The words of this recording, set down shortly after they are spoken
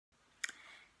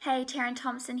Hey, Taryn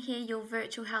Thompson here, your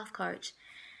virtual health coach.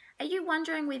 Are you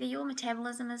wondering whether your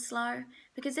metabolism is slow?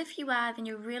 Because if you are, then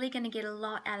you're really going to get a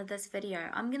lot out of this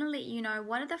video. I'm going to let you know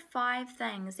what are the 5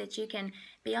 things that you can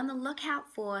be on the lookout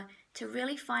for to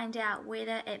really find out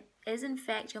whether it is in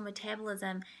fact your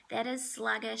metabolism that is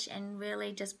sluggish and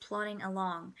really just plodding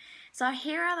along. So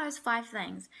here are those 5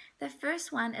 things. The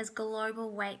first one is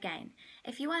global weight gain.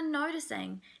 If you are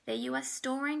noticing that you are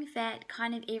storing fat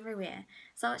kind of everywhere,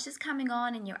 so it's just coming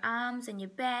on in your arms and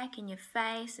your back and your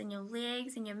face and your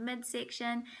legs and your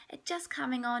midsection, it's just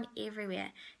coming on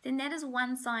everywhere, then that is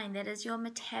one sign that is your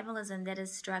metabolism that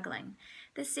is struggling.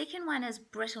 The second one is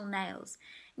brittle nails.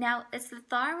 Now, it's the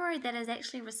thyroid that is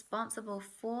actually responsible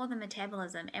for the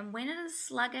metabolism, and when it is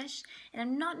sluggish, and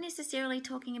I'm not necessarily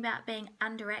talking about being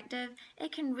underactive,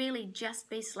 it can really just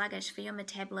be sluggish for your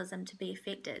metabolism to be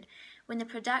affected. When the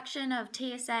production of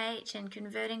TSH and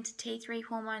converting to T3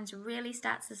 hormones really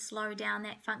starts to slow down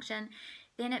that function,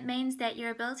 then it means that your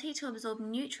ability to absorb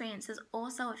nutrients is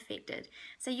also affected.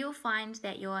 So you'll find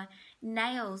that your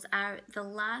nails are the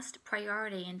last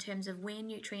priority in terms of where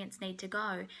nutrients need to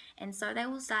go, and so they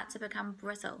will start to become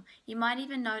brittle. You might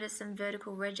even notice some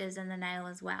vertical ridges in the nail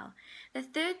as well. The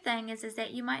third thing is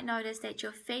that you might notice that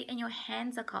your feet and your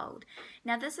hands are cold.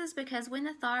 Now this is because when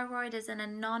the thyroid is in a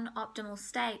non-optimal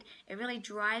state, it really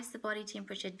drives the body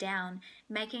temperature down,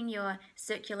 making your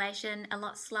circulation a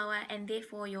lot slower, and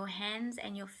therefore your hands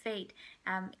and your feet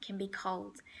can be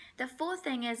cold. The fourth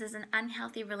thing is an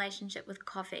unhealthy relationship with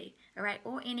coffee, all right,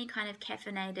 or any kind of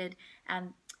caffeinated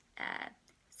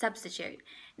substitute.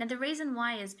 Now the reason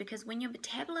why is because when your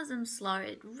metabolism's slow,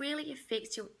 it really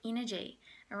affects your energy.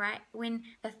 All right, when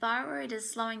the thyroid is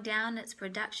slowing down its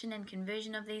production and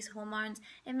conversion of these hormones,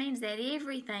 it means that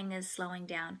everything is slowing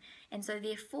down, and so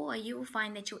therefore you will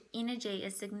find that your energy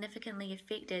is significantly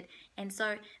affected. And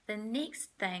so the next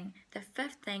thing, the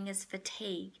fifth thing, is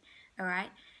fatigue. All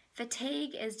right,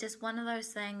 fatigue is just one of those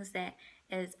things that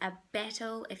is a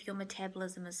battle if your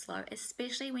metabolism is slow,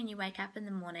 especially when you wake up in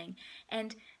the morning,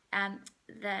 and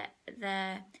the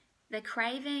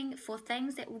craving for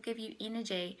things that will give you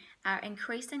energy are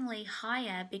increasingly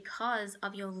higher because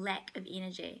of your lack of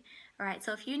energy. All right,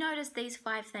 so if you notice these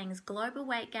 5 things, global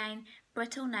weight gain,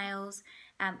 brittle nails,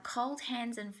 cold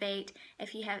hands and feet,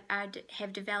 if you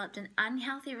have developed an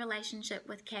unhealthy relationship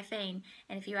with caffeine,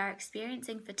 and if you are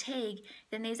experiencing fatigue,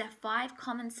 then these are 5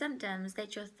 common symptoms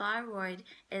that your thyroid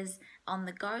is on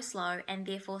the go slow, and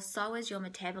therefore so is your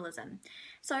metabolism.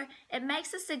 So it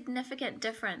makes a significant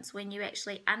difference when you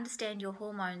actually understand your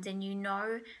hormones and you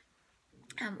know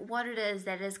what it is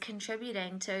that is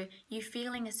contributing to you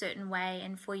feeling a certain way,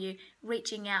 and for you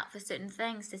reaching out for certain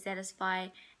things to satisfy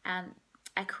a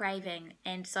craving.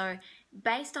 And so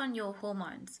based on your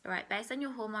hormones, right, based on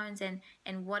your hormones and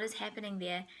what is happening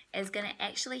there is going to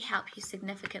actually help you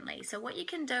significantly. So what you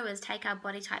can do is take our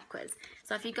body type quiz.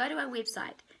 So if you go to our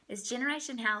website, it's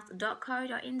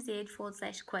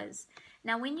generationhealth.co.nz/quiz.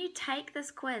 Now when you take this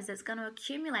quiz, it's going to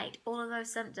accumulate all of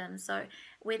those symptoms. So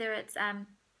whether it's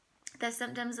the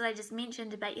symptoms that I just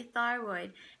mentioned about your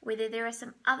thyroid, whether there are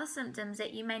some other symptoms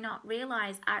that you may not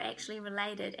realize are actually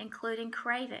related, including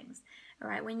cravings. All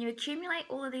right, when you accumulate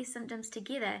all of these symptoms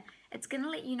together, it's going to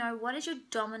let you know what is your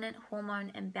dominant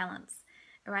hormone imbalance.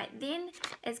 All right, then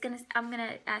I'm going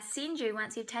to send you,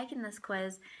 once you've taken this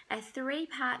quiz, a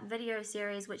 3-part video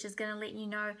series which is going to let you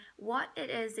know what it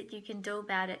is that you can do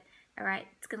about it. All right,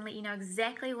 it's going to let you know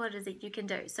exactly what it is that you can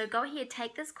do. So go ahead,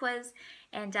 take this quiz,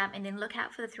 and then look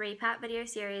out for the 3-part video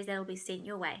series that will be sent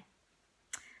your way.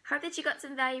 Hope that you got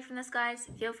some value from this, guys.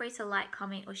 Feel free to like,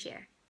 comment, or share.